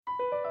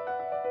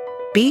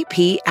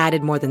BP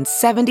added more than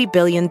 $70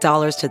 billion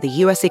to the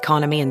U.S.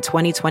 economy in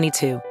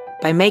 2022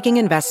 by making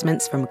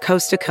investments from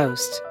coast to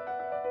coast.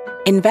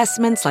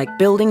 Investments like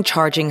building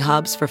charging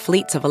hubs for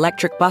fleets of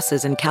electric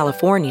buses in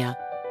California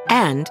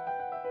and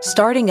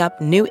starting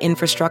up new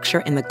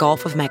infrastructure in the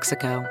Gulf of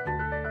Mexico.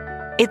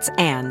 It's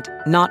and,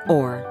 not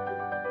or.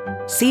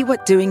 See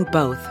what doing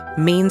both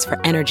means for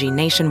energy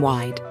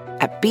nationwide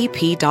at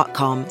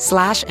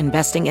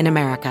bp.com/investing in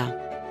America.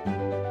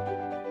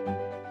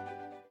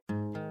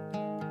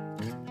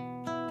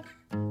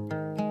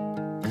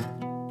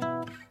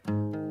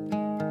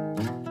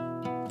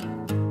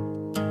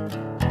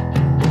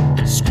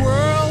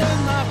 Squirrel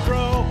in my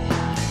fro,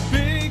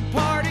 big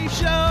party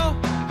show.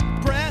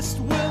 Breast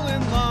will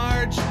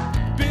enlarge,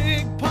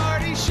 big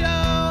party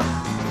show.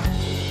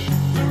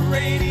 The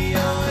radio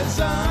is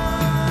on.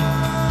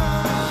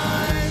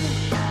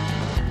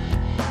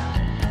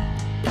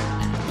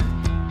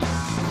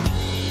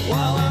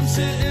 While I'm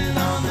sitting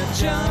on the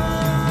john.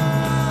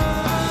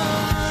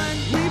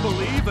 We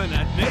believe in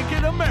a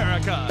naked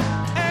America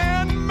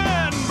and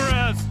man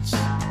breasts.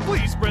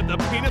 Please spread the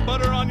peanut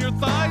butter on your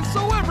thighs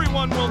so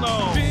everyone will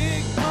know.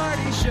 Big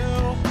party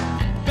show.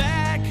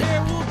 Back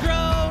hair will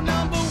grow.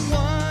 Number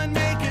one,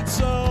 make it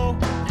so.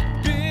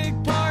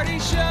 Big party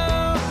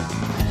show.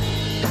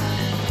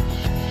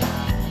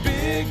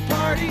 Big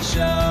party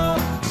show.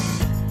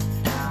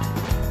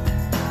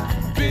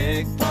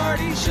 Big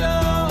party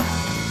show.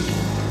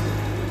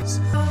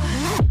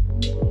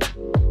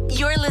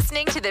 You're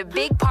listening to the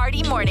Big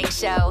Party Morning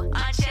Show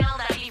on Channel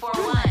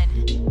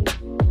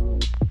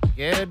 94.1.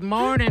 Good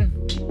morning.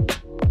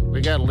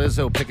 We got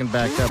Lizzo picking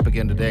back up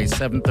again today,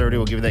 7:30.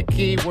 We'll give you that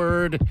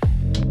keyword,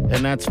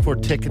 and that's for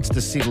tickets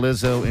to see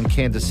Lizzo in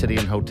Kansas City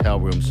in hotel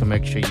rooms. So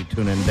make sure you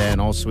tune in then.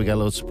 Also, we got a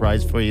little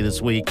surprise for you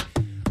this week.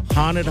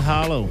 Haunted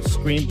Hollow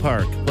Scream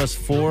Park plus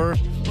 4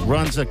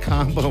 runs of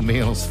combo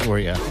meals for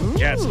you.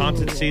 Yeah, it's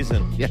haunted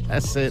season.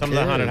 Yes, it Some of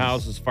the haunted is.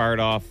 houses fired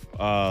off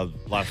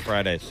last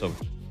Friday, so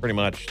pretty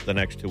much the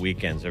next 2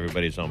 weekends,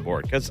 everybody's on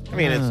board. Because, I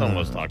mean, it's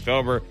almost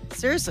October.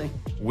 Seriously.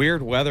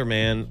 Weird weather,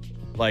 man.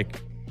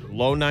 Like,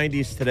 low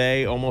 90s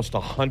today, almost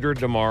 100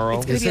 tomorrow.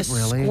 It's going to be a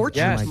scorcher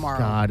Yes. Oh, my tomorrow.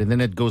 God. And then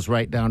it goes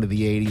right down to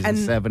the 80s and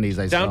 70s,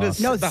 I Down saw.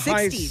 to No, the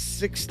high 60s.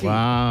 60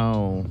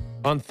 Wow.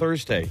 on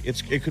Thursday.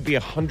 It could be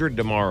 100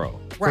 tomorrow.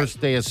 Right. First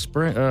day of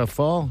spring,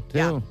 fall, too.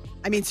 Yeah.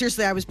 I mean,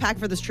 seriously, I was packed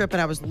for this trip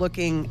and I was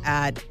looking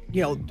at,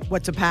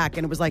 what to pack.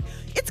 And it was like,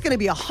 it's going to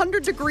be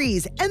 100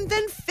 degrees and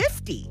then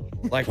 50.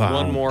 Like Wow.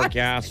 one more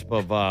gasp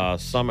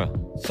of summer.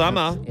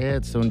 Summer. Yeah,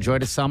 so enjoy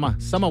the summer.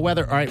 Summer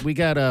weather. All right, we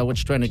got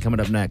what's trending coming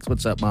up next.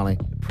 What's up, Molly?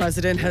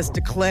 President has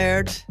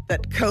declared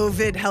that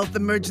COVID health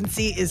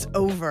emergency is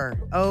over.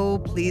 Oh,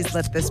 please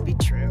let this be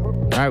true. All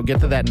right, we'll get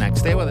to that next.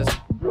 Stay with us.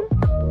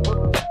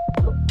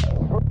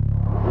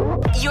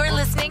 You're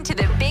listening to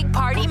the Big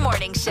Party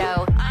Morning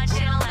Show on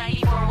Channel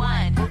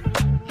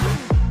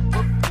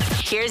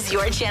 94.1. Here's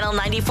your Channel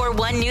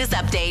 94.1 news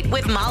update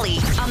with Molly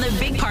on the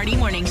Big Party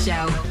Morning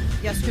Show.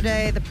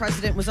 Yesterday, the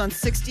president was on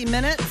 60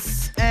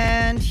 Minutes,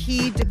 and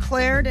he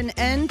declared an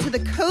end to the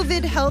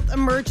COVID health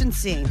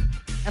emergency.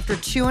 After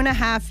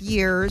 2.5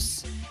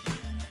 years,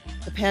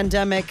 the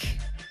pandemic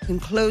can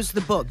close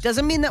the book.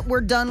 Doesn't mean that we're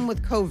done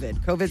with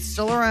COVID. COVID's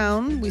still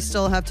around. We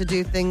still have to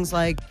do things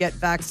like get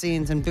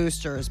vaccines and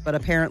boosters, but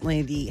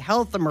apparently the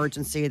health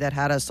emergency that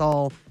had us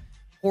all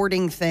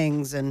hoarding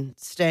things and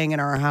staying in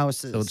our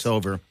houses. So it's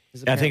over.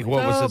 I think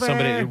what was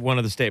it? One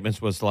of the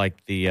statements was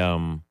like the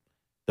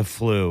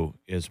flu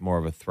is more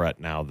of a threat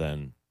now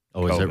than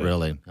Oh, is it COVID.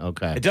 really?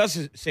 Okay. It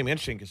does seem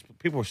interesting because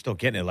people were still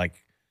getting it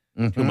like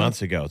 2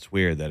 months ago. It's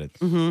weird that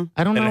it's I don't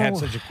that know. it had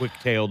such a quick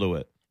tail to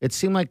it. It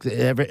seemed like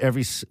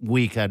every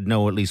week I'd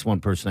know at least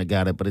one person that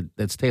got it, but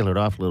it's tailored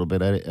off a little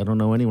bit. I don't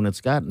know anyone that's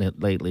gotten it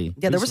lately.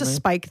 Yeah, there was a Recently.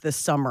 spike this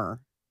summer,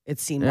 it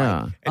seemed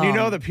Yeah. like. And you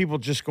know that people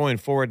just going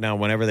forward now,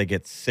 whenever they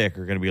get sick,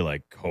 are going to be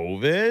like,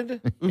 COVID?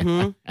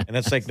 Mhm. And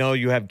it's like, no,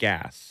 you have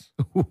gas.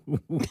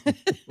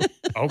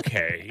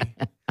 Okay.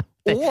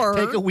 Or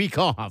Take a week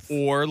off.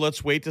 Or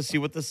let's wait to see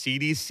what the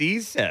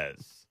CDC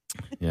says.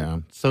 Yeah.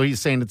 So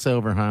he's saying it's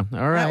over, huh?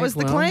 All right. that was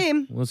the well,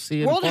 claim. We'll see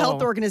you in World fall.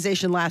 Health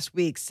Organization last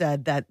week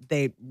said that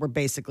they were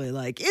basically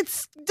like,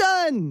 it's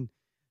done.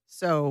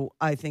 So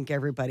I think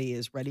everybody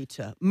is ready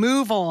to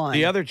move on.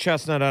 The other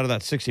chestnut out of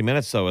that 60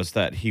 Minutes, though, is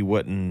that he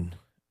wouldn't,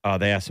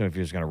 they asked him if he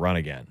was going to run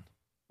again.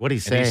 What'd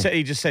he And say?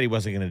 he just said he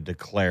wasn't going to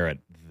declare it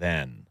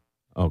then.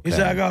 Okay. He's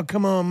like, oh,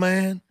 come on,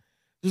 man.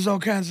 There's all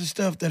kinds of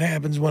stuff that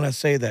happens when I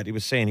say that. He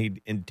was saying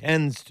he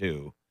intends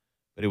to,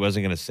 but he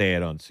wasn't going to say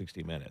it on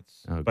 60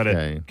 Minutes. But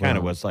Okay, it kind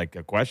of well. was like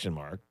a question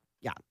mark.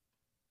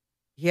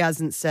 He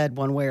hasn't said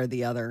one way or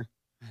the other.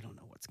 I don't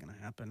know what's going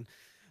to happen.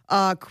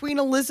 Queen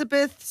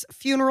Elizabeth's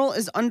funeral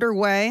is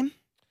underway.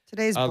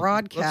 Today's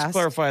broadcast. Let's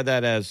clarify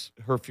that as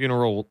her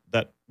funeral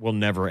that will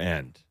never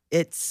end.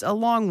 It's a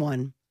long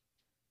one,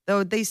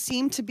 though they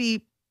seem to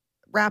be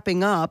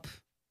wrapping up.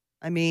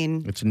 I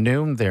mean, It's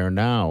noon there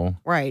now.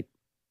 right.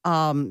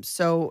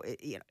 So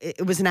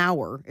it was an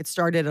hour. It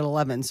started at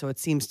 11. So it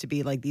seems to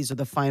be like these are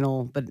the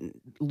final, but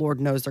Lord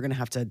knows they're going to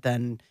have to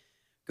then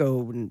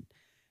go and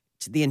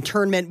the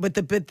internment. But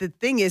the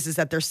thing is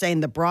that they're saying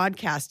the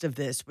broadcast of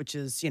this, which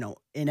is,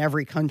 in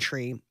every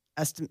country,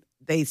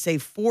 they say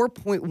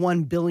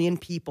 4.1 billion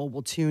people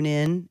will tune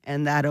in,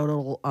 and that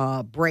it'll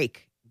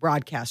break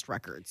broadcast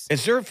records.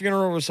 Is there a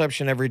funeral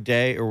reception every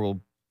day, or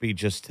will be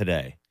just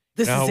today?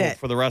 This is it.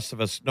 For the rest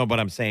of us, no, but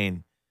I'm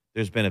saying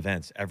there's been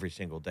events every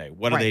single day.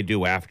 What do they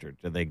do after?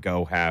 Do they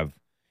go have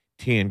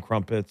tea and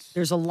crumpets?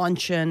 There's a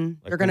luncheon.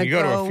 Like They're going to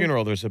go to a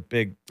funeral. There's a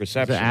big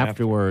reception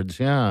afterwards.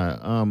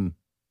 Yeah.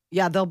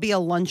 Yeah, there'll be a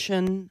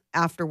luncheon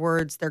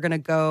afterwards. They're going to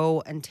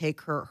go and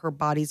take her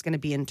body's going to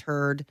be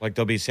interred. Like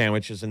there'll be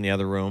sandwiches in the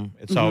other room.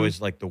 It's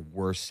always like the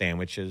worst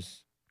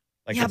sandwiches.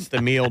 Like Yeah, it's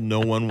the meal no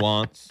one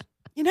wants.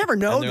 You never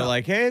know. And they're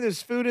like, hey,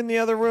 there's food in the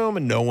other room,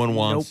 and no one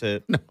wants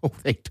it. No,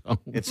 they don't.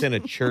 It's in a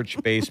church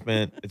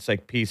basement. It's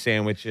like pea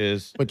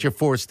sandwiches. But you're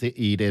forced to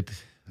eat it.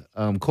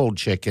 Cold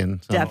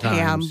chicken. Death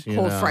ham, sometimes,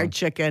 whole fried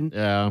chicken.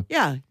 Yeah.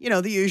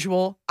 Yeah, the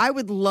usual. I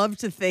would love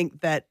to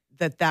think that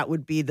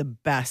would be the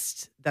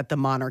best that the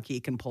monarchy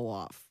can pull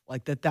off.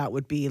 Like that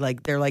would be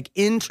like, they're like,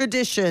 in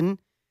tradition,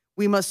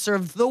 we must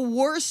serve the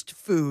worst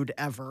food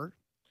ever.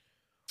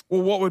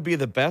 Well, what would be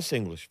the best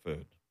English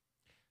food?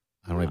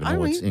 I don't even know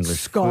what's English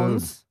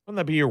scones, food. Wouldn't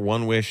that be your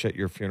one wish at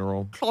your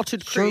funeral?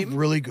 clotted Serve cream.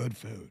 really good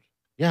food.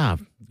 Yeah,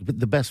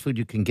 the best food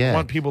you can get. I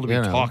want people to be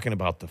talking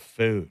about the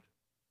food.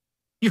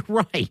 You're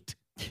right.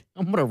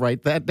 I'm going to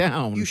write that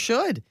down. You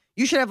should.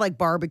 You should have like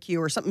barbecue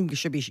or something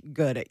should be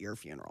good at your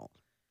funeral.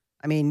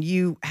 I mean,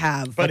 you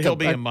have. But he'll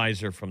be a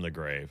miser from the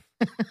grave.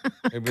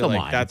 He'll be Come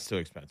like, on. that's too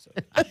expensive.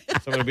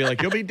 Someone will be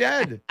like, you'll be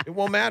dead. It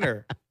won't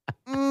matter.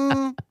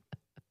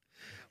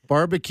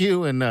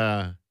 Barbecue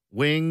and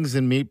wings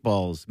and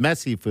meatballs.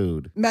 Messy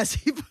food.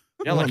 Messy.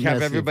 Yeah, like have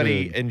Messy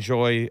everybody food.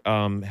 enjoy,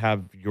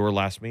 have your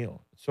last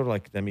meal. It's sort of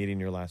like them eating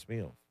your last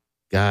meal.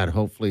 God,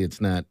 hopefully it's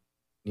not,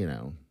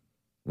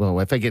 well,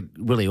 if I get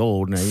really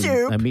old and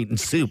Soup. I'm eating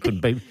soup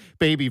and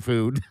baby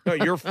food. No,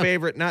 your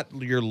favorite, not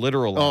your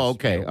literal last Oh,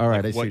 okay. meal, All right,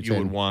 like I see what what you you're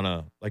would saying. want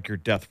to, like your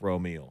death row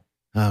meal.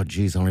 Oh,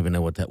 geez, I don't even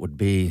know what that would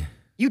be.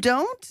 You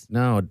don't?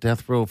 No,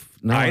 death row.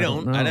 No, I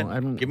don't. know. I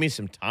don't. Give me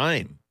some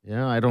time.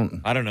 Yeah, I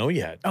don't. I don't know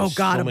yet. Oh, There's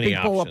God, so a many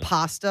big bowl of options.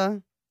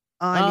 pasta.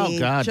 I mean,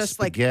 God, just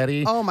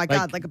spaghetti. like, oh my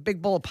God, like a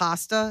big bowl of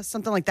pasta,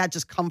 something like that,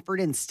 just comfort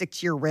and stick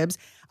to your ribs.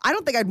 I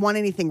don't think I'd want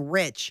anything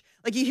rich.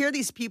 Like you hear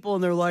these people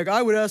and they're like,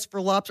 I would ask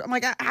for lobster. I'm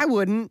like, I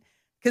wouldn't,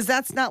 because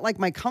that's not like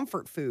my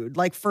comfort food.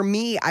 Like for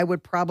me, I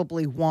would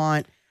probably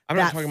want. I'm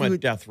not that talking food. about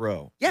death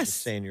row. I'm Yes.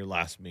 just saying your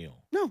last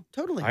meal. No,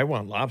 totally. I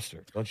want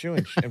lobster, don't you?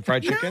 And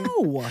fried chicken?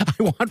 No.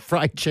 I want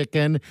fried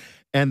chicken,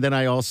 and then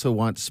I also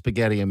want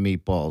spaghetti and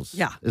meatballs.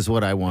 Yeah. is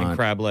what I want. And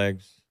crab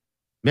legs.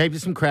 Maybe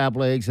some crab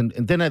legs, and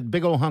then a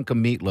big old hunk of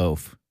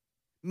meatloaf.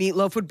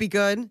 Meatloaf would be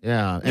good.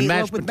 Yeah, and Meatloaf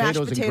mashed with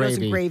potatoes, mashed potatoes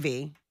and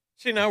gravy.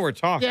 See, now we're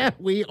talking. Yeah,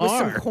 we With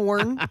are. some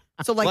corn.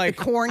 So like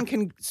the corn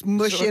can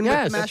smush So, in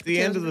yes, with At mashed the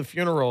potatoes. end of the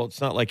funeral, it's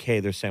not like, hey,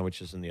 there's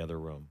sandwiches in the other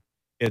room.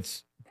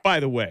 It's,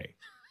 by the way,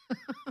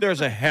 there's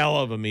a hell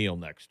of a meal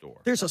next door.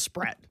 There's a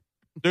spread.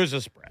 There's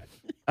a spread.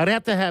 I'd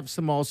have to have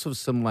some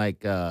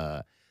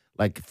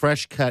like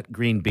fresh cut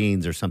green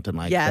beans or something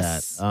like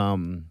Yes.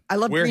 that. I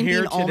love We're green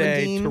here bean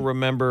today almondine. to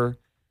remember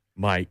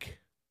Mike,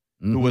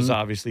 who was Mhm.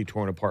 obviously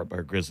torn apart by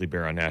a grizzly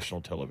bear on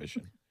national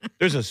television.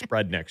 There's a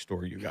spread next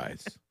door, you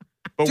guys.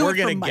 But Do we're it for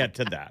going to Mike. get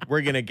to that.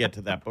 We're going to get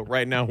to that. But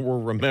right now, we're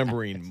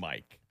remembering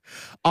Mike.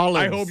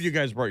 olives. I hope you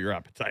guys brought your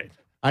appetite.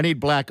 I need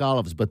black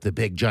olives, but the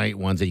big giant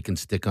ones that you can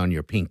stick on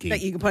your pinky. that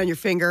you can put on your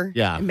finger.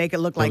 Yeah. And make it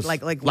look like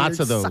Those- like lots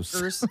weird of those.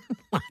 suckers.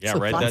 Yeah,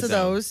 write Lots that of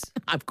down. those.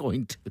 I'm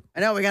going to. I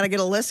know we got to get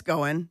a list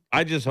going.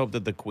 I just hope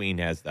that the queen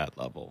has that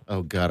level.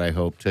 Oh God, I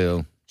hope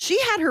to. She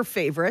had her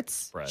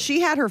favorites. Bread. She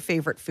had her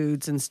favorite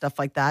foods and stuff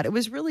like that. It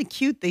was really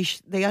cute.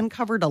 They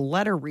uncovered a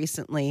letter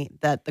recently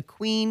that the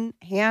Queen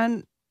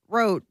hand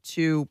wrote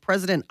to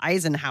President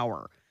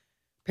Eisenhower.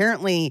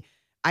 Apparently,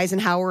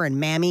 Eisenhower and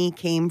Mammy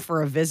came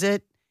for a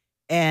visit,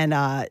 and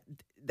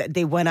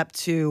they went up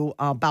to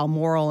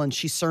Balmoral, and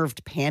she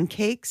served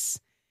pancakes.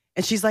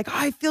 And she's like, oh,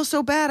 I feel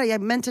so bad. I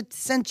meant to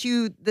send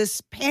you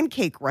this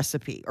pancake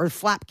recipe or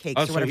flap cakes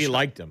Oh, or so whatever. he she-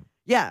 liked him.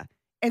 Yeah.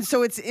 And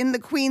so it's in the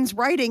Queen's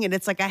writing, and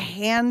it's like a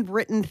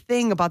handwritten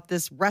thing about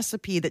this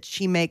recipe that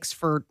she makes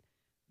for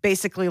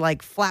basically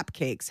like flap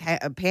cakes,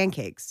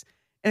 pancakes.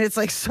 And it's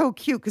like so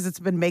cute because it's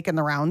been making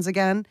the rounds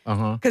again.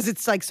 Because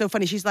it's like so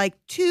funny. She's like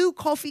 2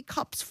 coffee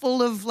cups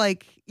full of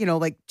like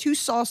 2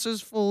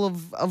 saucers full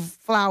of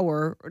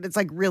flour. It's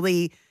like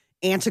really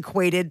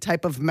antiquated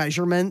type of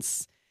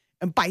measurements.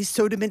 And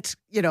bisodiment,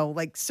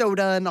 like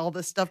soda and all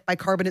this stuff,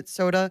 bicarbonate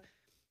soda.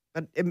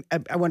 But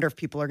I wonder if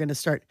people are going to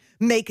start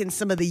making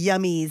some of the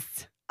yummies.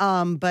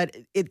 But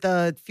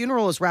the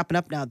funeral is wrapping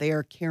up now. They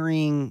are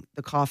carrying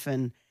the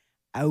coffin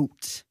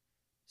out.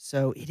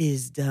 So it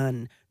is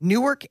done.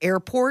 Newark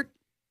Airport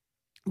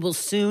will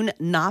soon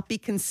not be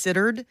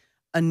considered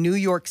a New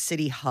York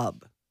City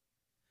hub.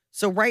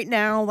 So right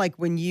now, like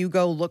when you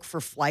go look for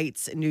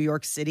flights in New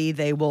York City,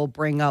 they will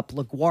bring up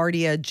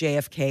LaGuardia,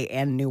 JFK,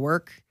 and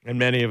Newark. And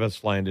many of us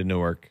fly into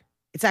Newark.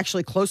 It's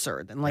actually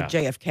closer than like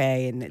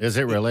JFK. And Is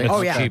it really? It's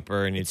Oh, yeah.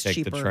 cheaper, and you It's take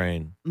the cheaper.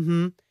 train.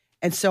 Mm-hmm.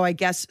 And so I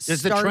guess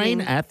Is the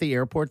train at the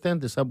airport then,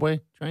 the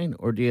subway train,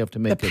 or do you have to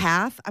make the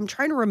path, I'm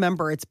trying to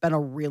remember. It's been a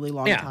really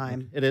long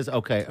time. It is?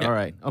 Okay. All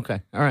right. Okay.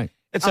 All right.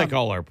 It's like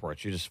all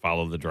airports. You just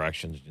follow the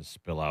directions and just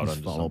spill out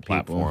onto some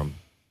platform.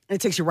 And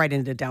it takes you right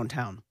into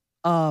downtown,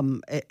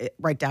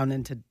 right down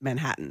into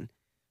Manhattan.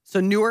 So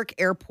Newark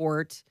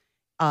Airport,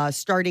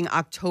 starting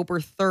October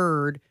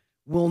 3rd,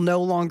 will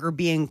no longer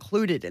be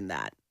included in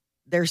that.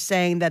 They're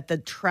saying that the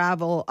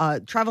Travel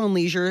and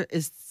Leisure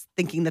is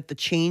thinking that the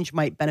change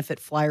might benefit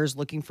flyers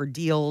looking for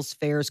deals.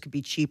 Fares could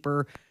be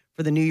cheaper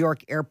for the New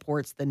York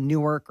airports than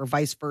Newark or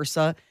vice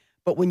versa.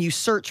 But when you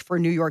search for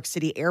New York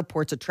City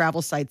airports at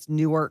travel sites,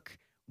 Newark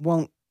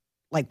won't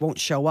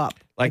show up.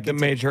 Like the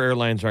major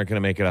airlines aren't going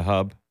to make it a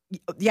hub.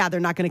 Yeah, they're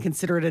not going to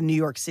consider it a New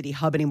York City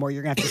hub anymore.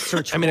 You're going to have to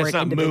search for it it's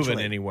not individually. moving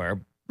anywhere.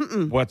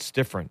 What's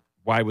different?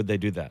 Why would they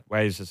do that?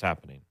 Why is this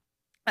happening?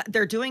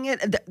 They're doing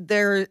it.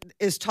 There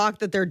is talk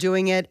that they're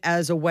doing it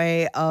as a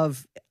way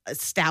of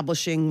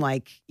establishing,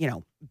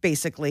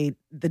 basically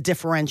the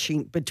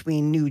differentiating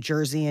between New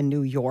Jersey and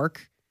New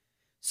York.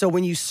 So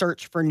when you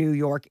search for New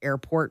York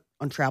airport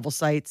on travel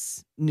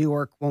sites,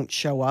 Newark won't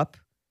show up.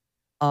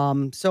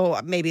 So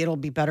maybe it'll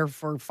be better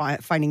for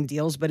finding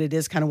deals, but it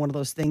is kind of one of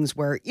those things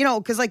where,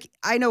 because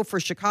I know for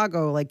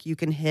Chicago, you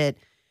can hit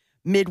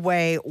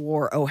Midway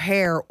or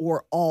O'Hare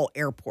or all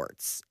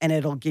airports, and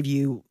it'll give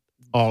you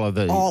all of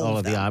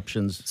the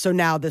options. So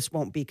now this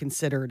won't be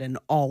considered an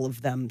all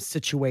of them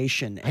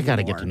situation anymore. I got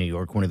to get to New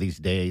York one of these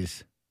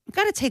days. You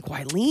got to take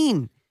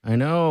Wileen. I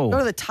know. Go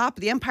to the top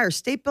of the Empire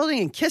State Building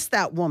and kiss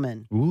that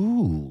woman.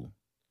 Ooh.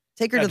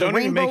 Take her to the Rainbow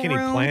Room. Don't even make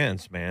any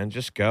plans, man.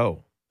 Just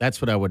go.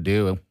 That's what I would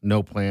do.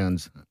 No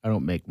plans. I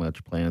don't make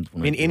much plans.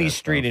 Any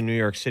street in New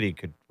York City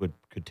could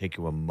take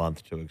you a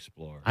month to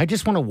explore. I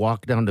just want to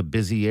walk down the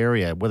busy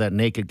area where that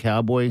naked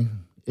cowboy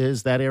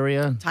is. That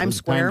area, Times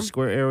Square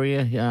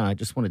area. Yeah, I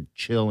just want to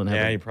chill and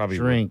have a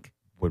drink.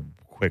 Would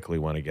quickly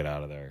want to get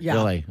out of there. Yeah,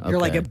 really? You're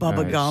like at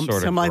Bubba Gump.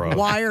 So I'm like, gross.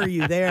 why are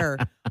you there?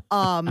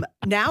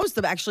 Now's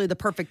actually the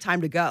perfect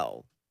time to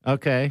go.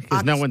 Okay,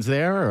 because no one's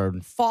there, or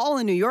fall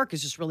in New York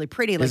is just really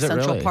pretty, like Is it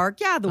Central really? Park.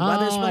 Yeah, the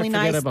weather's really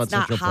nice. about It's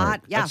not Central hot.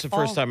 Park. Yeah, That's the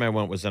first time I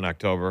went was in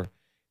October,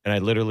 and I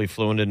literally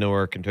flew into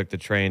Newark and took the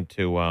train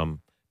to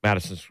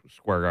Madison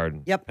Square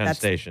Garden, Penn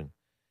Station,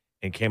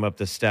 and came up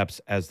the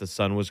steps as the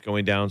sun was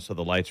going down, so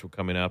the lights were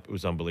coming up. It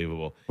was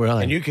unbelievable.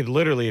 Really? And you could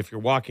literally, if you're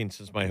walking,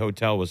 since my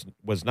hotel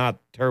was not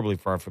terribly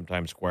far from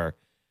Times Square,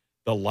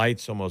 the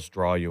lights almost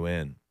draw you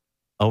in.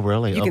 Oh,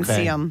 really? You can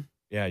see them.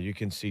 Yeah, you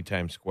can see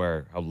Times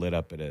Square, how lit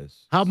up it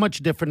is. How much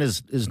different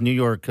is New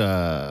York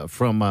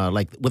from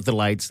with the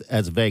lights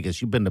as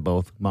Vegas? You've been to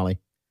both, Molly.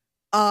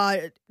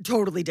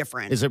 Totally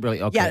different. Is it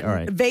really? Okay, Yeah, all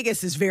right.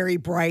 Vegas is very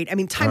bright. I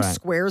mean, Times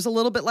Square is a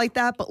little bit like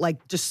that, but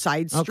just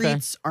side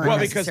streets aren't Well,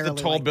 because the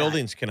necessarily tall like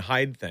buildings can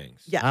hide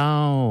things. Yeah.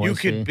 Oh, You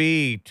could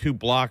be 2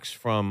 blocks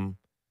from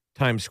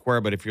Times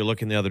Square, but if you're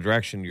looking the other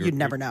direction, You'd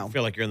never know. You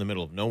feel like you're in the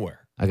middle of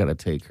nowhere. I got to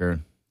take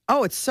her.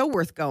 Oh, it's so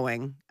worth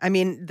going. I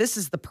mean, this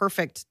is the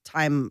perfect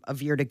time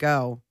of year to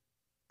go.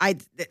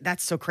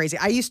 That's so crazy.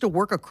 I used to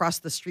work across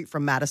the street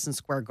from Madison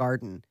Square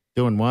Garden.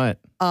 Doing what?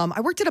 I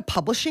worked at a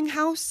publishing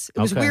house. It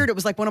was Okay. weird. It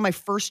was like one of my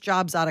first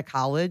jobs out of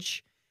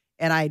college,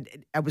 and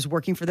I was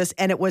working for this,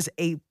 and it was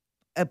a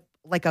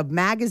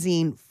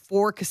magazine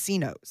for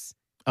casinos.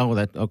 Oh,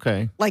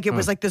 okay. Like it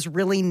was like this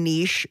really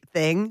niche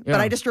thing. But Yeah.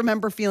 I just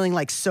remember feeling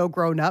like so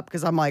grown up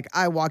because I'm like,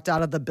 I walked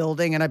out of the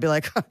building and I'd be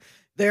like,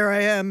 there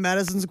I am,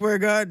 Madison Square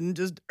Garden,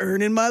 just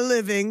earning my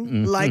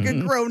living like a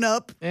grown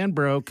up. And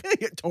broke.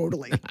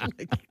 Totally.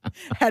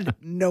 Had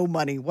no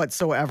money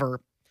whatsoever.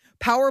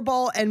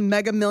 Powerball and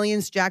Mega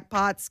Millions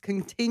jackpots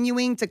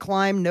continuing to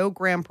climb. No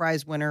grand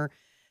prize winner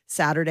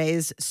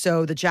Saturdays.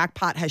 So the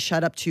jackpot has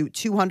shot up to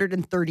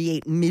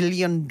 $238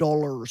 million.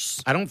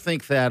 I don't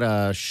think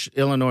that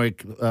Illinois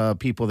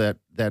people that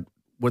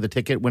were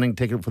the winning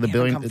ticket for the They haven't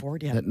billion, come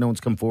forward yet. that no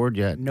one's come forward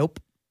yet. Nope.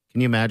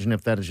 Can you imagine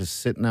if that is just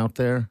sitting out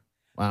there?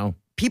 Wow.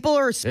 People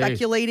are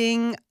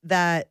speculating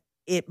that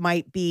it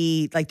might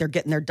be like they're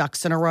getting their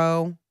ducks in a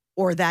row,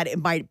 or that it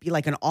might be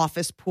like an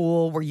office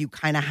pool where you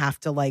kind of have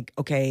to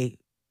okay,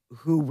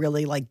 who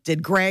really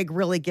did Greg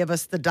really give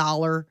us the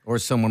dollar? Or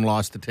someone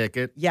lost the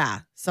ticket. Yeah,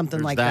 something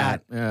There's like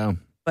that. Yeah.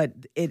 But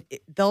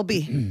they'll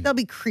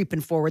be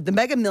creeping forward. The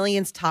Mega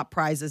Millions top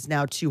prize is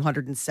now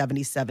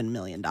 $277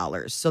 million.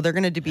 So they're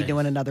going to be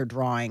doing another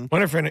drawing.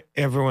 Wonder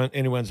if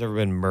anyone's ever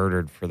been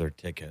murdered for their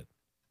ticket.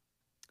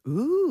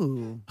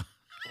 Ooh.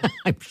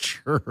 I'm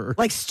sure.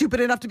 Stupid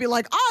enough to be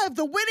like, I have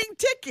the winning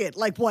ticket.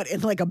 Like what?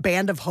 In a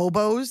band of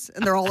hobos?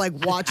 And they're all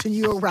watching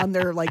you around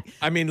their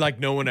I mean,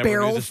 no one ever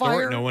Barrel knew the story.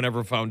 fire? No one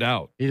ever found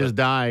out. He just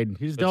died.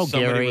 He's no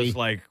somebody Gary.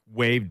 was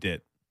waved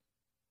it.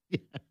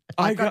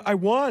 I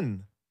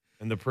won.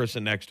 And the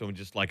person next to him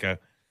just like a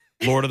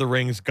Lord of the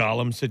Rings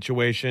Gollum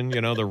situation,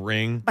 the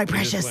ring. My He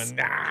just precious. went,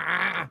 nah.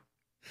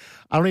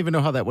 I don't even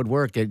know how that would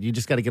work. You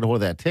just got to get a hold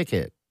of that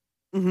ticket.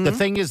 Mhm. The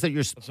thing is that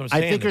what I'm I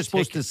saying, think the you're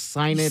supposed to ticket.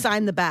 sign it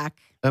Sign the back.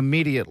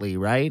 immediately,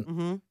 right?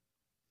 Mm-hmm.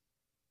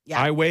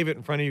 Yeah. I wave it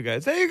in front of you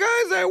guys. Hey, you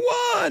guys, I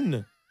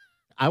won.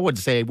 I would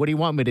say, what do you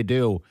want me to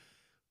do?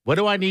 What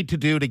do I need to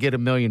do to get $1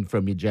 million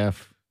from you,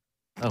 Jeff?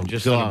 Oh,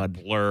 Just God.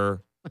 in a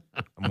blur.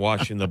 I'm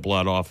washing the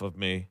blood off of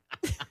me.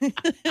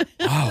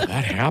 Wow,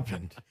 that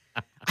happened.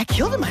 I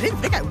killed him. I didn't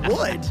think I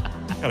would.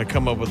 Got to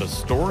come up with a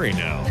story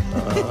now.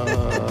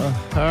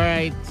 All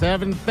right,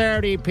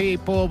 7:30,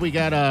 people. We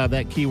got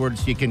that keyword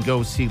so you can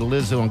go see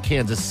Lizzo in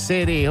Kansas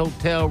City,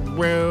 hotel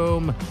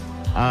room,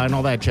 and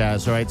all that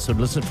jazz. All right, so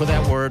listen for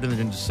that word and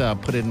then just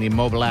put it in the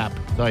mobile app.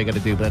 That's all you got to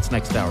do, but that's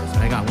next hour. So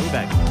hang on, we'll be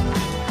back.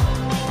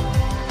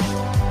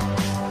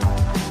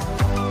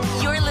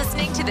 You're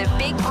listening to the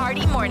Big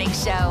Party Morning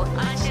Show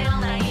on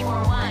Channel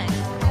 94.1.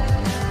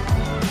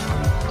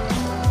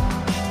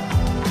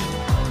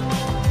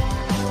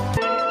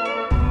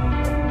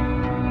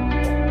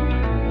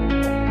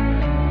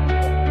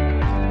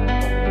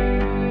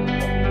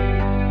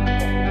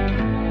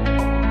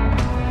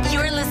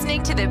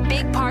 To the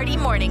Big Party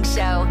Morning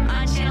Show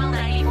on Channel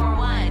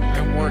 94.1.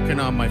 I'm working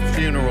on my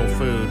funeral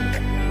food.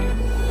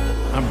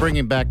 I'm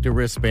bringing back the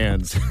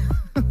wristbands.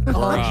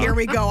 Oh, here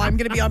we go. I'm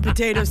going to be on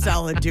potato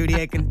salad duty.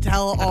 I can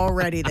tell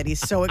already that he's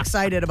so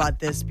excited about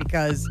this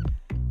because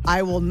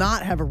I will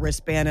not have a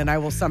wristband and I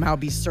will somehow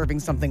be serving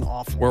something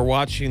awful. We're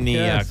watching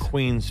the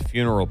Queen's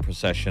funeral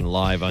procession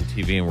live on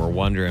TV, and we're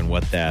wondering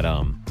what that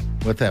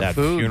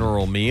food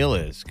funeral meal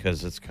is,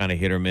 because it's kind of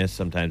hit or miss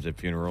sometimes at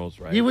funerals,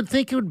 right? You would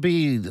think it would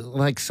be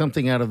like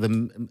something out of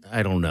the,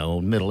 I don't know,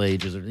 Middle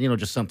Ages, or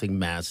just something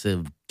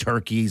massive,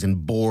 turkeys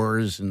and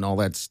boars and all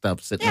that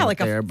stuff sitting Yeah, out like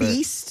there. a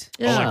feast.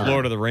 Oh, like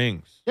Lord of the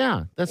Rings.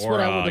 Yeah, that's or, what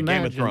I would imagine.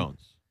 Game of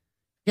Thrones.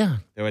 Yeah.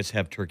 They always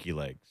have turkey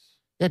legs.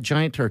 Yeah,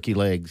 giant turkey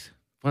legs.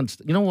 Fun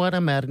you know what?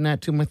 I'm adding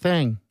that to my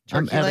thing.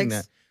 I'm adding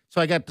that. So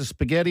I got the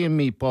spaghetti and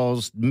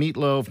meatballs,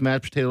 meatloaf,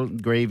 mashed potato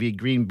gravy,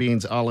 green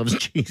beans, olives,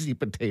 cheesy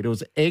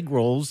potatoes, egg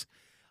rolls.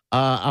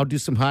 I'll do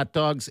some hot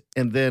dogs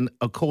and then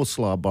a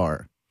coleslaw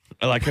bar.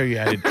 I like how you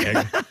added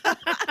egg.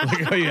 I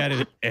like how you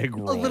added egg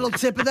roll. A little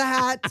tip of the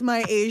hat to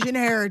my Asian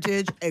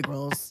heritage, egg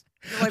rolls.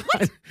 You're like,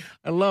 what?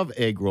 I love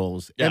egg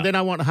rolls. Yeah. And then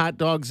I want hot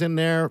dogs in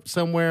there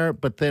somewhere,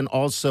 but then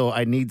also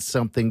I need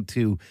something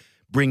to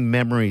bring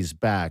memories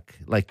back,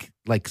 like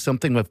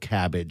something with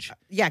cabbage.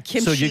 Yeah,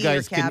 kimchi. So you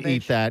guys or can cabbage.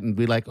 eat that and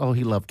be like, oh,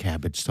 he loved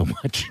cabbage so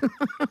much.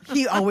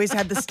 He always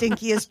had the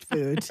stinkiest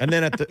food. And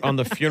then on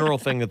the funeral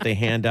thing that they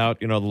hand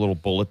out, the little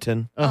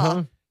bulletin,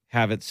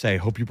 have it say,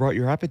 "Hope you brought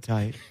your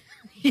appetite."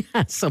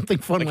 Yeah, something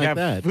fun like have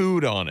that.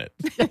 food on it.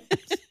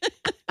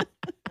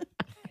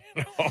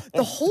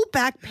 The whole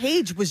back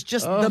page was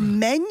just the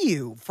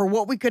menu for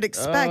what we could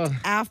expect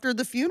after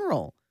the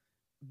funeral.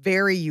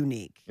 Very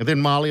unique. And then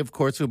Molly, of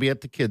course, will be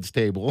at the kids'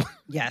 table.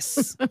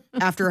 Yes.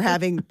 After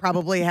having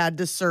probably had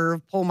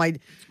to pull my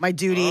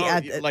duty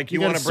at Like you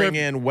You want to gotta bring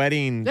serve- in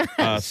wedding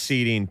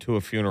seating to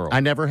a funeral. I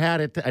never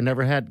had it. I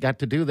never got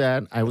to do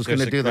that. I was going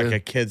to do like a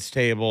kids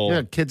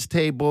table. kids'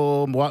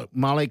 table.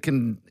 Molly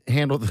can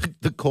handle the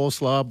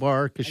coleslaw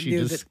bar because she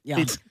knew just.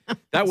 that- yeah.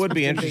 That would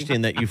be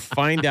interesting that you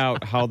find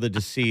out how the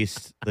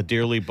deceased, the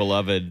dearly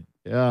beloved,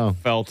 Yeah.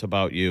 felt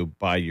about you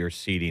by your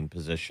seating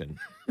position.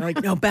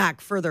 like, no, back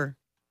further.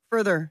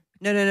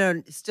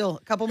 No. Still a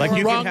couple Like more.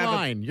 you wrong can have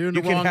line. You're in the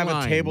you can wrong have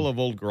line. a table of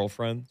old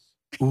girlfriends.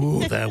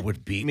 Ooh, that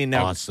would be I mean,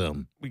 now-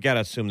 awesome. We got to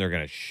assume they're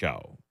going to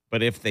show.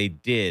 But if they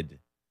did,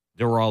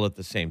 they're all at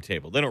the same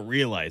table. They don't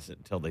realize it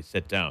until they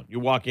sit down. You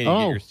walk in and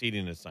get Oh. your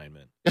seating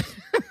assignment.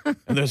 And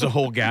there's a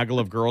whole gaggle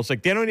of girls.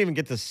 Like, they don't even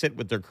get to sit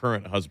with their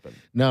current husband.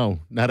 No,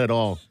 not at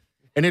all.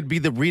 And it'd be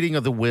the reading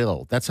of the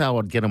will. That's how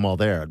I'd get them all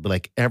there. I'd be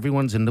like,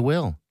 everyone's in the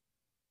will.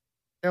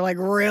 They're like,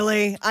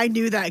 really? I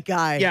knew that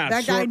guy. Yeah,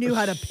 that guy knew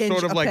how to pinch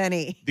sort of a like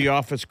penny. the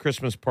office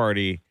Christmas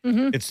party.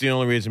 It's the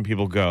only reason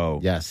people go.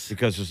 Yes.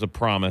 Because there's a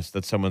promise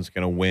that someone's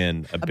going to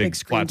win a big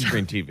screen flat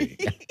screen TV.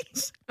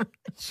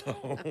 So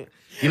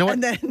You know what?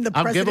 And then the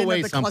I'll give president away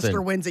of the cluster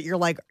something. wins it. You're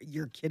like,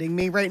 you're kidding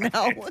me right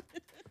now?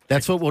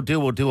 That's what we'll do.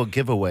 We'll do a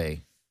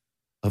giveaway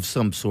of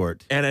some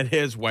sort. and it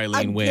is I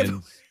Wileen give-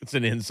 wins. It's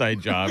an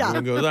inside job. Yeah.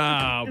 Everyone goes,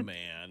 oh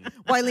man.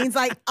 Wileen's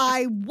like,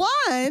 I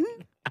won?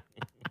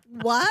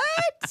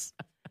 What?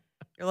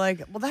 You're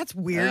like, well, that's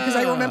weird because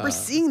I remember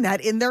seeing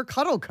that in their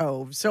Cuddle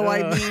Cove. So,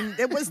 I mean,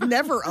 it was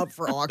never up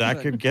for auction.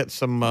 That could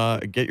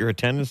get get your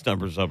attendance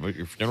numbers up at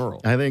your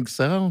funeral. I think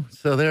so.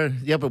 So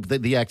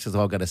but the exes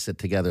all got to sit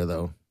together,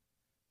 though.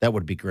 That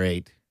would be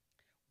great.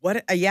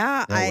 What?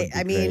 Yeah, That would be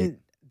I mean,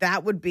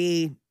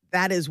 great.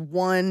 that is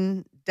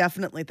one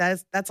definitely.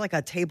 That's like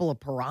a table of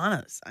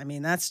piranhas. I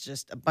mean, that's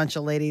just a bunch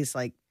of ladies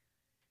like,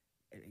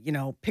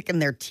 picking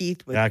their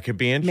teeth with That could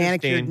be interesting.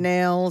 manicured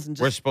nails and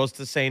We're just. supposed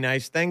to say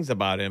nice things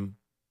about him.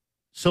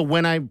 So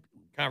when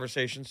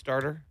Conversation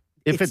starter.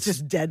 if it's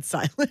just dead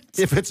silent.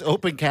 if it's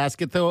open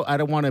casket, though, I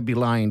don't want to be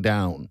lying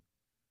down.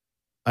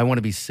 I want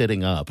to be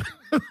sitting up.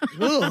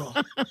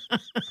 Ugh.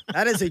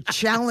 That is a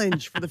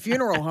challenge for the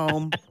funeral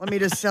home. Let me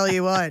just tell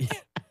you what.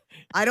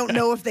 I don't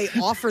know if they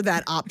offer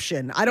that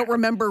option. I don't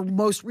remember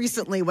most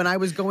recently when I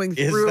was going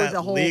Is through that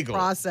the whole legal?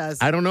 process.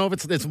 I don't know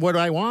if it's what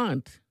I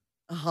want.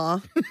 Uh-huh.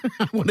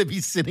 I want to be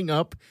sitting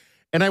up,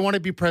 and I want to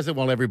be present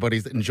while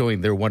everybody's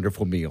enjoying their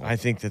wonderful meal. I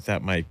think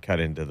that might cut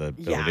into the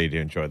ability to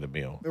enjoy the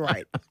meal.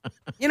 Right.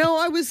 You know,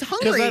 I was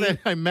hungry.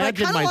 I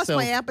imagine I myself.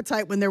 lost my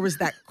appetite when there was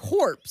that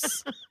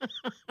corpse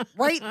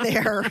right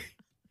there.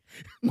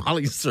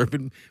 Molly's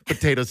serving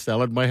potato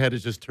salad. My head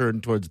is just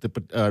turned towards the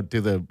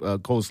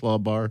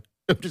coleslaw bar.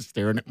 I'm just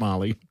staring at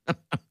Molly.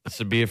 This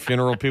would be a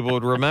funeral people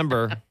would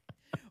remember.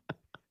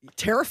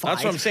 Terrified.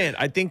 That's what I'm saying.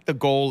 I think the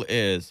goal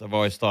is, I've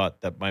always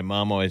thought that my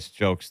mom always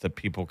jokes that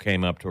people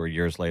came up to her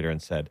years later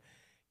and said,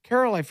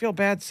 Carol, I feel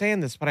bad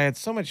saying this, but I had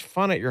so much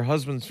fun at your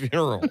husband's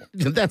funeral.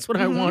 That's what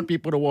I want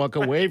people to walk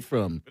away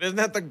from. But isn't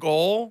that the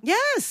goal?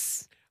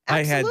 Yes.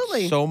 Absolutely.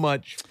 I had so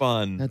much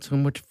fun. That's so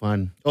much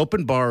fun.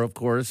 Open bar, of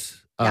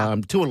course. Yeah.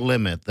 To a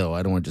limit, though.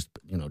 I don't want to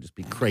just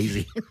be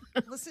crazy.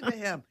 Listen to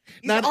him.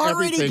 He's Not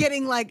already everything.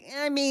 getting Well,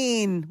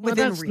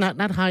 within that's reason.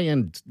 not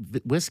high-end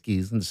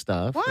whiskeys and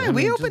stuff. Why? I mean,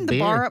 We just opened the beer.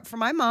 bar up for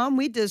my mom.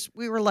 We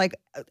were like,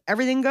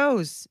 everything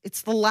goes.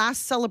 It's the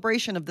last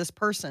celebration of this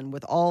person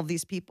with all of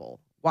these people.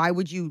 Why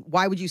would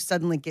you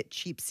suddenly get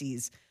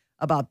cheapsies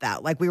about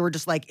that? Like, we were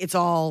just like, it's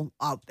all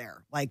out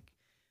there. Like,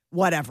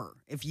 whatever.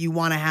 If you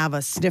want to have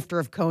a snifter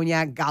of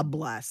cognac, God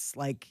bless.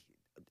 Like,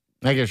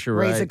 I guess you're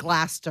raise right. a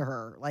glass to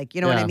her. Like,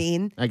 you know what I Yeah.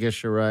 mean? I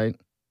guess you're right.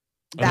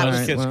 That Those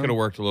was- kids well. could have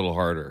worked a little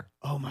harder.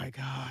 Oh my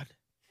God.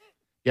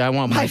 Yeah, I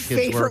want my My kids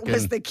favorite working.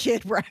 was the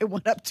kid where I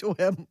went up to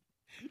him.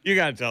 You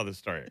got to tell the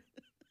story.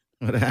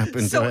 What happened? Go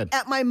So ahead.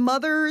 at my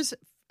mother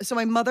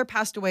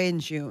passed away in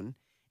June,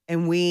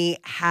 and we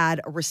had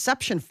a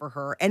reception for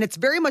her. And it's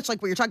very much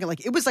like what you're talking,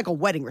 like it was like a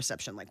wedding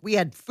reception. Like we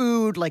had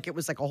food, like it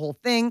was like a whole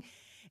thing.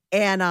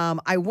 And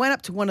I went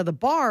up to one of the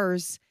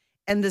bars,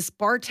 and this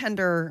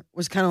bartender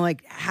was kind of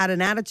like had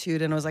an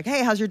attitude, and I was like,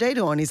 "Hey, how's your day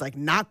doing?" He's like,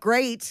 "Not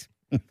great."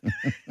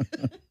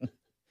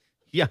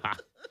 Yeah.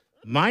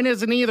 Mine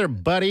isn't either,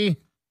 buddy.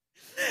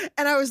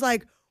 And I was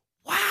like,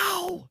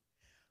 "Wow."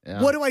 Yeah.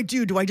 What do I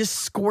do? Do I just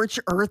scorch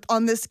earth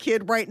on this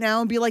kid right now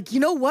and be like, you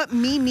know what?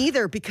 Me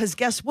neither. Because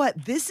guess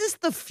what? This is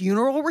the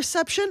funeral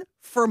reception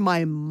for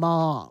my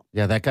mom.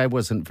 Yeah, that guy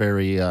wasn't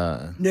very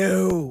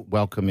No.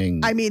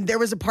 welcoming. I mean, there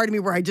was a part of me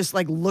where I just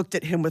like looked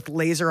at him with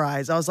laser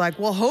eyes. I was like,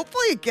 well,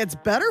 hopefully it gets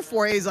better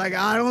for you. He's like,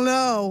 I don't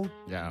know.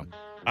 Yeah.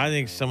 I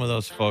think some of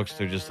those folks,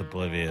 they're just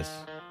oblivious.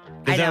 I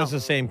Because that know. was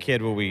the same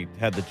kid where we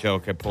had the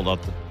joke. I pulled out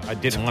I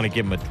didn't want to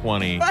give him a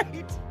 20. Right.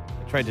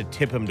 I tried to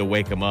tip him to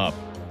wake him up.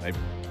 I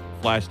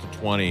flashed a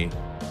 20.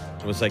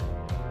 It was like,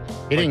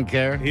 He didn't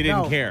care. he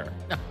didn't No. care.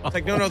 It's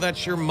like, no,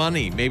 that's your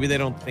money. Maybe they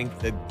don't think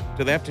that.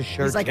 Do they have to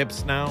share He's like-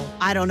 tips now?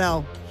 I don't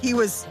know. He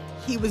was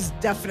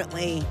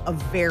definitely a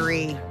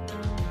very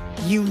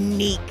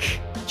unique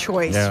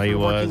choice Yeah, for he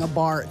working was. a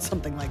bar at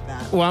something like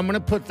that. Well, I'm going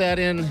to put that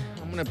in.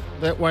 I'm going to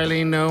let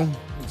Wileen know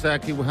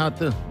exactly what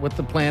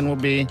the plan will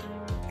be.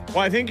 Well,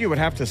 I think you would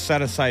have to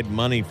set aside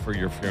money for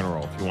your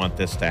funeral if you want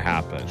this to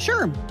happen.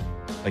 Sure.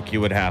 Like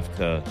you would have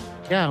to.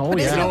 Yeah. Oh, But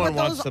isn't yeah. it No what one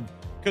wants those- to.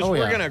 Because Oh, we're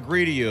yeah. going to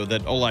agree to you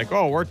that,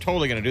 we're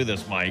totally going to do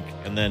this, Mike.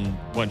 And then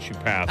once you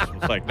pass,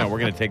 it's like, no, we're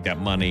going to take that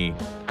money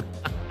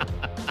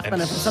Spend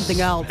it for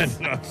something else. and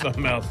not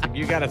something else. Like,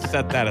 you got to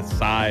set that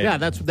aside. Yeah,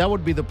 that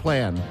would be the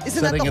plan.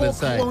 Isn't that Setting the it whole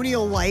aside.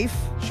 colonial life?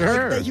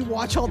 Sure. Like, that you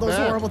watch all those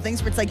Yeah. horrible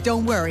things where it's like,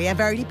 don't worry, I've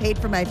already paid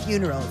for my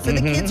funeral. So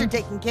the kids are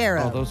taken care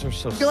Oh, of. those are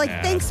so You're like,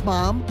 sad. thanks,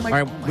 Mom. I'm like,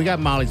 All right, we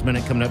got Molly's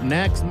Minute coming up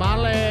next.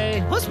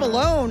 Molly. Post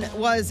Malone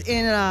was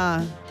in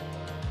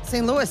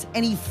St. Louis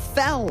and he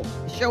fell.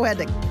 The show had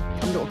to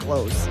come to a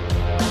close.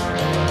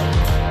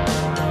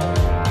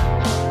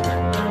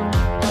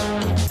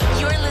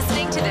 You're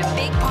listening to the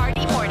Big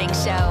Party Morning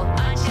Show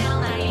on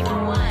Channel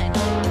 941.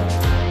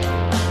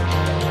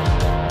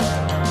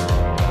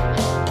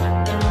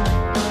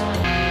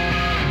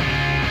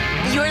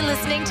 You're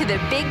listening to the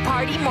Big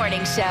Party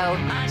Morning Show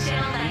on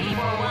Channel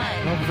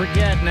 941. Don't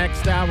forget,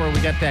 next hour, we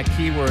got that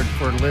keyword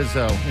for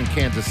Lizzo in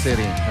Kansas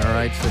City. All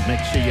right, so make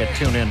sure you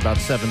tune in about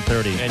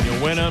 7:30. And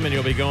you'll win them, and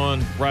you'll be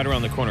going right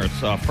around the corner. It's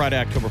Friday,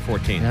 October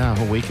 14th. Yeah, a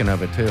whole weekend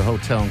of it, too.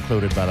 Hotel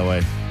included, by the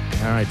way.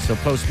 All right, so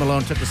Post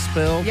Malone took a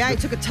spill. Yeah, he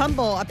took a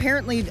tumble.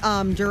 Apparently,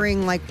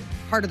 during like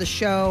part of the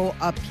show,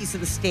 a piece of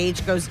the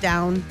stage goes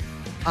down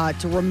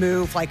to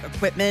remove like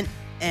equipment.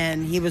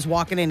 And he was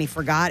walking and he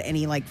forgot and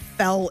he like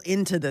fell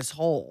into this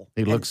hole.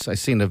 I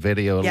seen the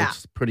video. It Yeah.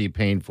 looks pretty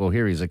painful.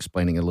 Here he's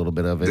explaining a little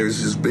bit of it.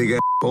 There's this big ass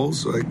hole,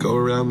 so I go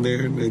around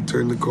there and I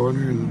turn the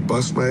corner and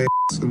bust my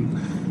ass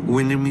and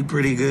winded me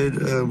pretty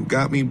good,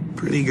 got me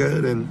pretty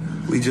good, and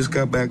we just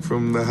got back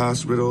from the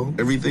hospital.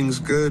 Everything's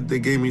good. They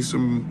gave me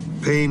some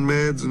pain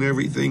meds and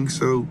everything,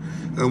 so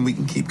we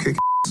can keep kicking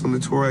ass on the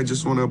tour. I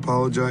just want to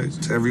apologize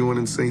to everyone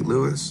in St.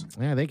 Louis.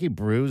 Yeah, I think he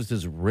bruised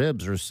his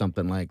ribs or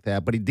something like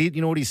that. But he did,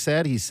 you know what he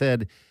said? He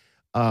said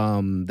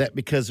that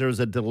because there was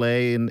a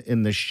delay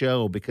in the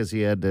show because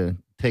he had to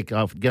get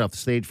off the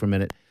stage for a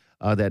minute,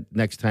 that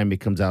next time he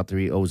comes out there,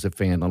 he owes a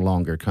fan a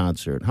longer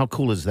concert. How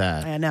cool is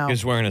that? I know.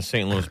 He's wearing a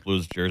St. Louis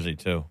Blues jersey,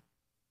 too.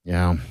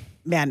 Yeah.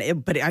 Man,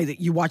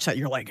 you watch that,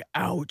 you're like,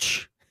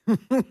 ouch.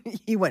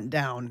 He went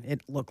down.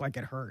 It looked like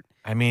it hurt.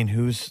 I mean,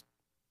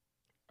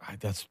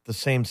 that's the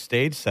same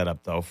stage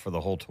setup, though, for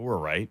the whole tour,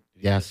 right?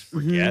 Did you Yes. just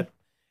forget?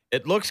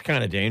 It looks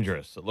kind of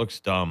dangerous. It looks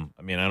dumb.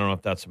 I mean, I don't know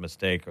if that's a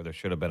mistake or there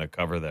should have been a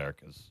cover there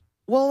because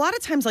Well, a lot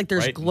of times, like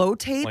there's Right in glow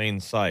tape.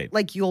 Plain sight.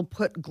 Like you'll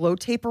put glow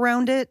tape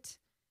around it.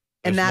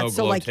 And There's that's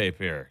no glow so like tape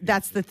here.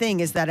 That's the thing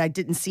is that I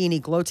didn't see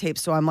any glow tape.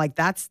 So I'm like,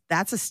 that's a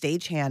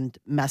stagehand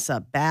mess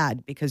up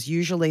bad because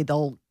usually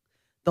they'll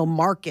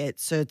mark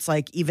it. So it's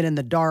like even in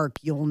the dark,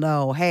 you'll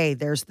know, hey,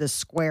 there's this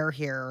square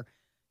here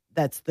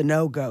that's the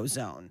no-go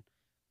zone.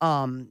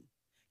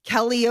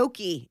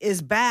 Kellyoke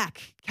is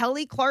back.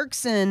 Kelly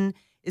Clarkson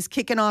is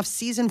kicking off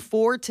season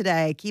 4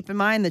 today. Keep in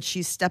mind that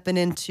she's stepping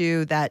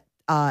into that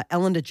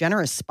Ellen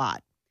DeGeneres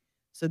spot.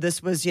 So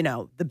this was,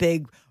 the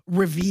big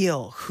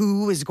reveal.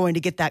 Who is going to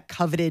get that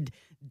coveted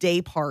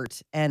day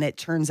part? And it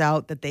turns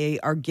out that they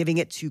are giving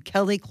it to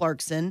Kelly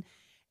Clarkson.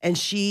 And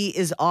she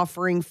is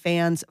offering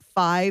fans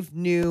 5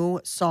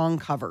 new song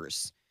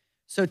covers.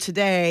 So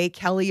today,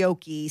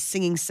 Kellyoke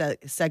singing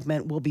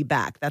segment will be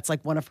back. That's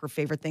like one of her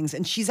favorite things.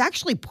 And she's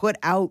actually put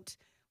out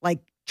like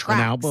tracks.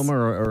 An album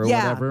or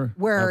whatever?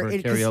 Where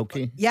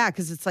karaoke?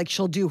 Because it's like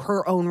she'll do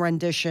her own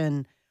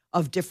rendition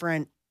of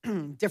different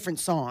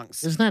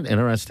songs. Isn't that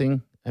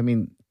interesting? I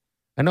mean,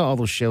 I know all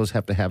those shows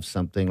have to have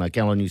something. Like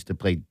Ellen used to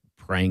play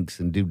pranks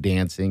and do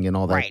dancing and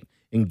all that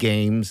in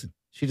games.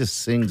 She just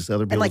sings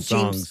other people's songs.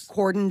 And like James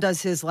Corden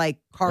does his like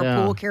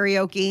carpool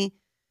karaoke.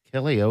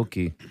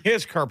 Karaoke.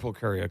 His carpool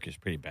karaoke is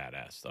pretty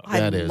badass, though.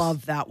 I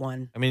love that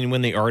one. I mean,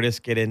 when the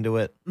artists get into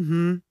it.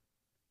 Mm-hmm.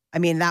 I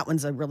mean, that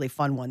one's a really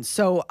fun one.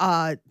 So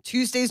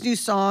Tuesday's new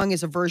song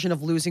is a version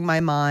of Losing My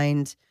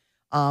Mind.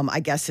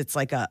 I guess it's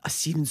like a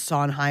Stephen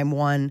Sondheim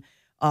one.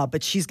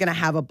 But she's going to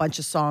have a bunch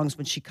of songs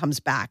when she comes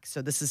back.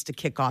 So this is to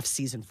kick off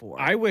season 4.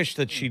 I wish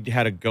that she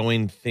had a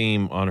going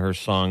theme on her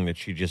song that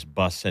she just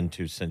busts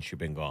into since you've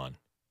been gone.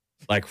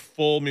 Like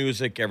full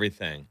music,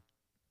 everything.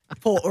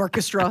 Full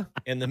orchestra.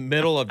 In the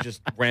middle of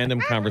just random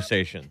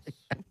conversations.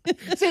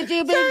 Since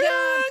you've been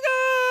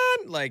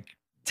gone. Like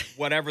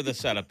whatever the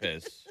setup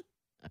is.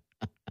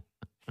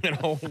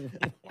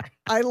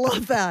 I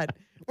love that.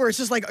 Where it's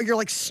just like, you're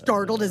like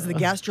startled as the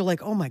guest. You're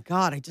like, oh my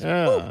God,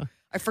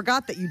 I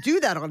forgot that you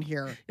do that on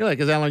here. Yeah,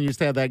 because Ellen used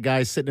to have that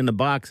guy sitting in a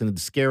box and it'd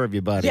scare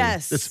everybody.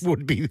 Yes. This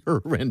would be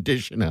her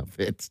rendition of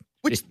it.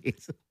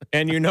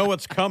 And you know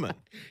what's coming.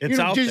 It's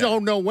out You just there.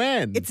 don't know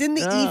when. It's in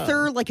the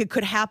ether, like it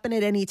could happen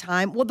at any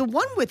time. Well, the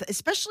one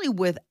especially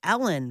with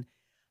Ellen,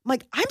 I'm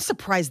like, I'm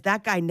surprised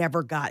that guy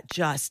never got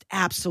just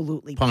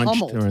absolutely punched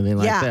pummeled. or anything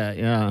like that.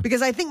 Yeah.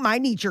 Because I think my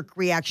knee-jerk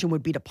reaction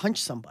would be to punch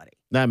somebody.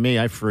 Not me.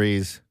 I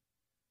freeze.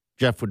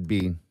 Jeff would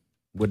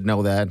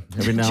know that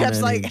every now Jeff's and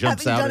then. like, He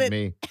jumps having out done at it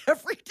me.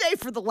 every day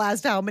for the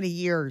last how many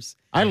years?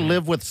 I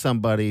live with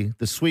somebody,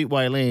 the sweet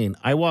Wileen.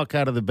 I walk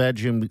out of the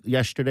bedroom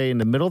yesterday in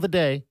the middle of the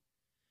day,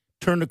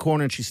 turned the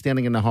corner, and she's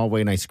standing in the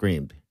hallway, and I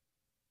screamed.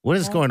 What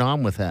is going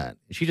on with that?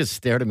 She just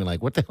stared at me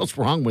like, what the hell's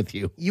wrong with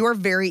you? You are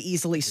very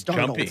easily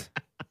startled. Jumpy.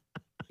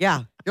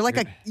 Yeah.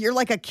 You're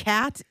like a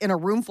cat in a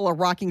room full of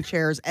rocking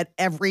chairs at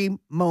every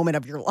moment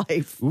of your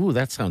life. Ooh,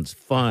 that sounds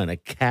fun. A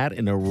cat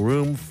in a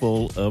room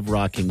full of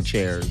rocking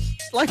chairs.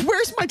 Like,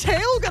 where's my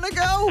tail gonna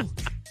go? I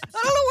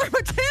don't know where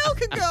my tail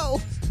can go.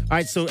 All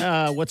right,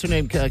 so what's her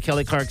name?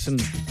 Kelly Clarkson.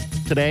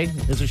 Today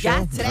is her show?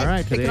 Yeah, today. All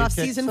right, Kicking today off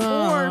kicks season 4.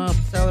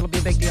 off. So it'll be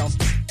a big deal.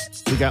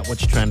 We got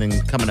what's trending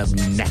coming up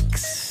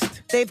next.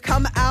 They've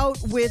come out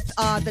with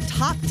the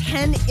top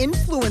 10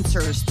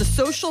 influencers, the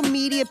social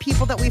media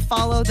people that we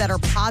follow that are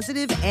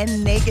positive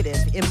and negative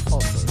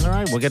impulses. All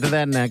right, we'll get to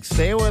that next.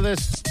 Stay with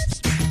us.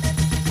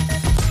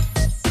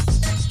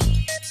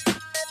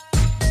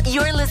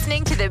 You're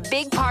listening to the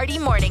Big Party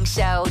Morning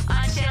Show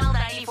on Channel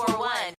 94.1.